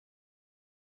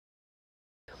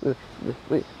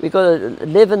We got to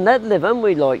live and let live, haven't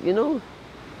we, like, you know?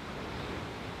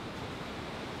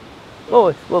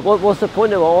 Oh, what's the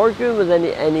point of arguing with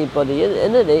anybody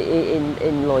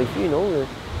in life, you know?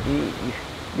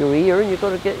 You're here and you've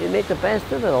got to make the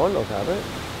best of it. I look at it.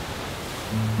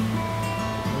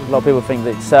 A lot of people think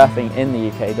that surfing in the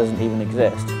UK doesn't even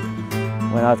exist.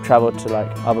 When I've travelled to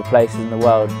like other places in the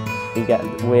world, you get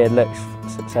weird looks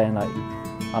saying like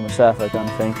I'm a surfer kind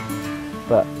of thing.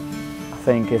 But I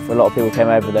think if a lot of people came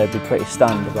over, they'd be pretty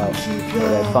stunned about what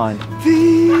they'd find.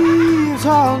 Feet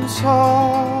on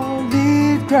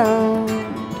solid ground.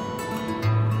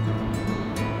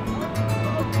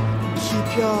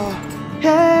 Keep your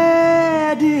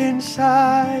head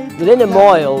inside. Within a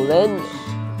mile, then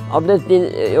I've lived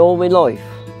in all my life.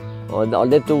 I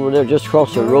lived over there, just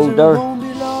across the road there.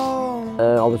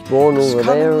 I was born over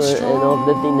there, and I've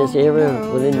lived in this area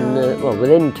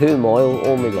within 2 miles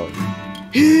all my life.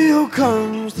 Here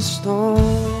comes the storm.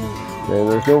 And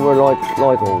there's nowhere like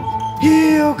home.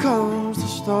 Here comes the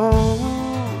storm.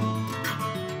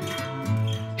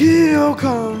 Here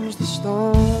comes the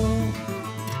storm.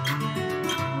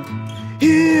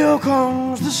 Here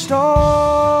comes the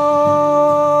storm.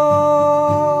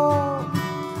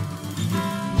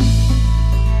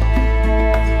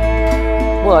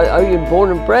 Well, are you born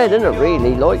and bred, innit,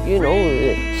 really? Like, you know,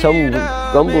 some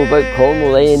grumble about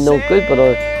Cornwall, they ain't no good, but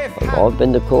I've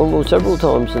been to Cornwall several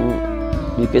times and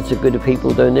you get so good of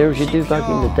people down there as you do back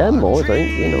in the dam, I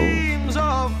think, you know.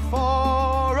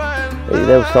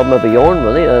 They'll stop maybe yarn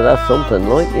with it, that's something,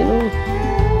 like, you know.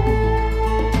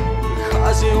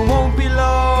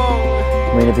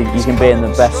 I mean, if you can be in the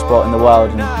best spot in the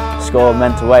world and score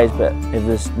mental waves, but if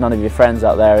there's none of your friends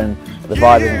out there and the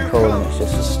vibe isn't cool, and it's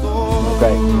just not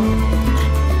great.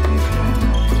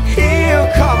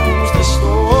 Here comes the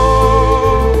storm.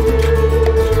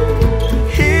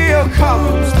 Here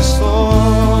comes the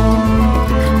storm.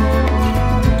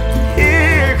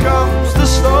 Here comes the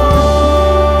storm.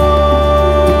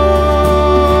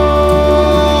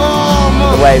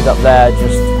 The waves up there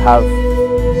just have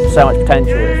so much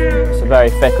potential. It's a very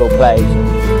fickle place.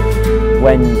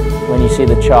 When you see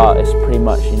the chart, it's pretty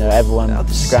much, you know, everyone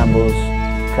scrambles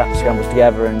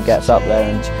together and gets up there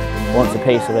and wants a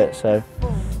piece of it. So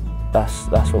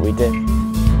that's what we do.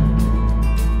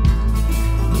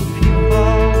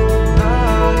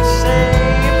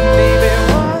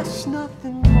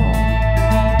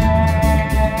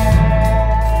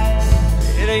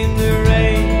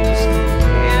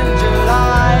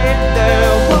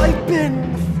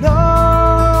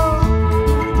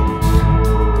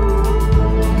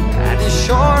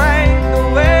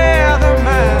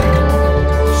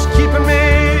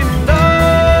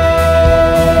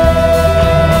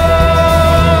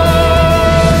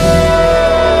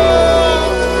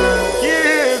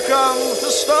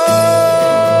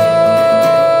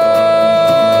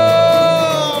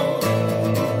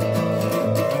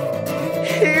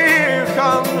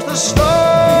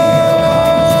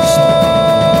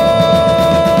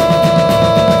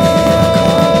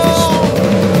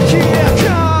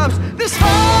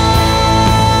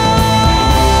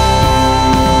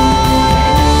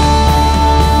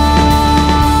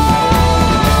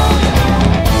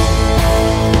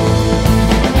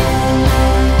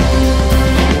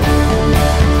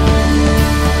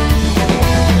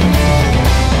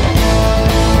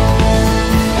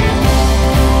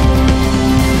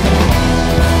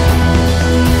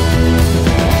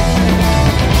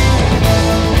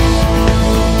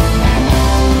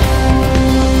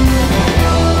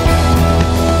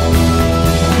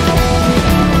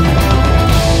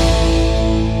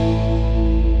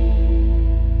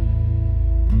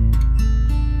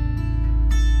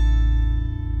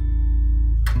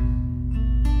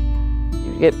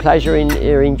 Get pleasure in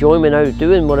or enjoyment out of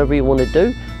doing whatever you want to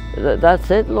do.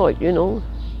 That's it, like, you know.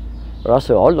 Or that's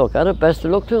how I look at it. Best of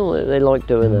luck to them. They like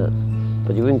doing it,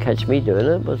 but you wouldn't catch me doing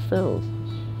it. But still,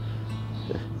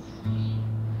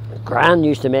 Gran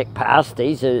used to make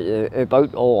pasties about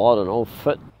I don't know,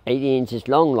 foot 80 inches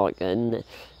long, like, and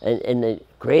the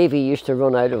gravy used to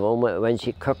run out of them when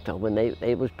she cooked them, and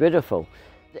they was beautiful.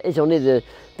 It's only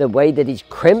the way that he's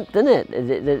crimped, isn't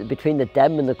it? Between the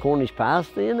Deb and the Cornish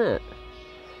pasty, isn't it?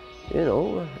 You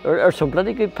know, or some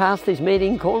bloody good pasties made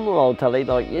in Cornwall, I'll tell you,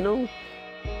 like, you know.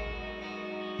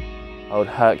 Old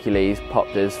Hercules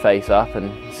popped his face up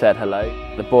and said hello.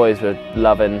 The boys were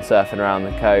loving surfing around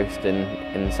the coast in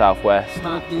the southwest.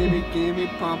 Tell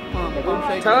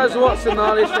us what's the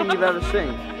gnarliest thing you've ever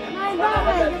seen.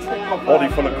 Body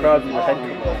full of crabs with a head.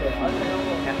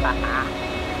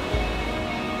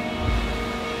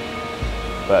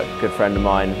 but a good friend of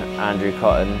mine, Andrew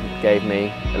Cotton, gave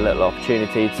me a little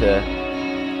opportunity to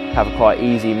have a quite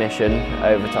easy mission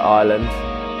over to Ireland.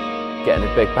 Getting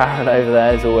a big barrel over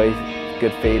there is always a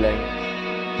good feeling.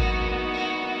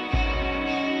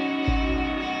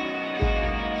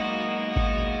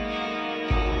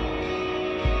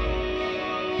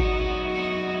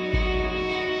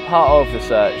 Part of the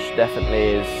search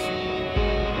definitely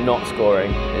is not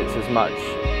scoring. It's as much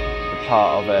a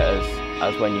part of it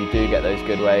as when you do get those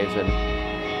good waves, and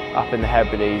up in the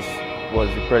Hebrides was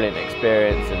a brilliant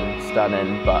experience and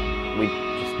stunning, but we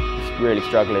just really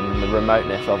struggling in the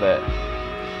remoteness of it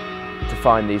to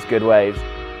find these good waves.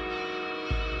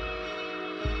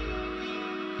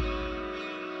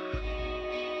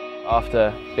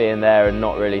 After being there and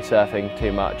not really surfing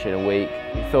too much in a week,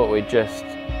 we thought we'd just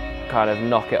kind of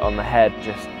knock it on the head,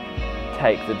 just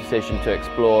take the decision to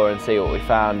explore and see what we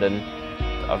found, and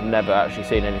I've never actually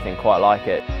seen anything quite like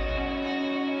it.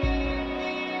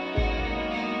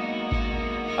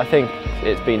 I think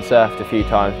it's been surfed a few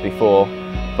times before,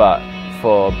 but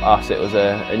for us it was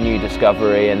a new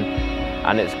discovery,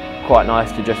 and it's quite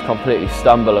nice to just completely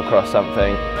stumble across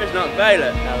something. It's not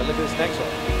Baylor. Now look at this next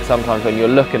one. Sometimes when you're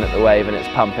looking at the wave and it's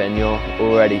pumping, you're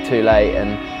already too late,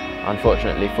 and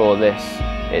unfortunately for this,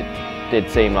 it did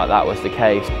seem like that was the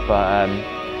case, but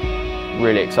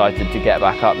really excited to get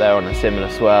back up there on a similar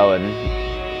swell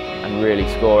and really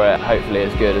score it, hopefully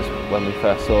as good as when we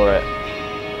first saw it.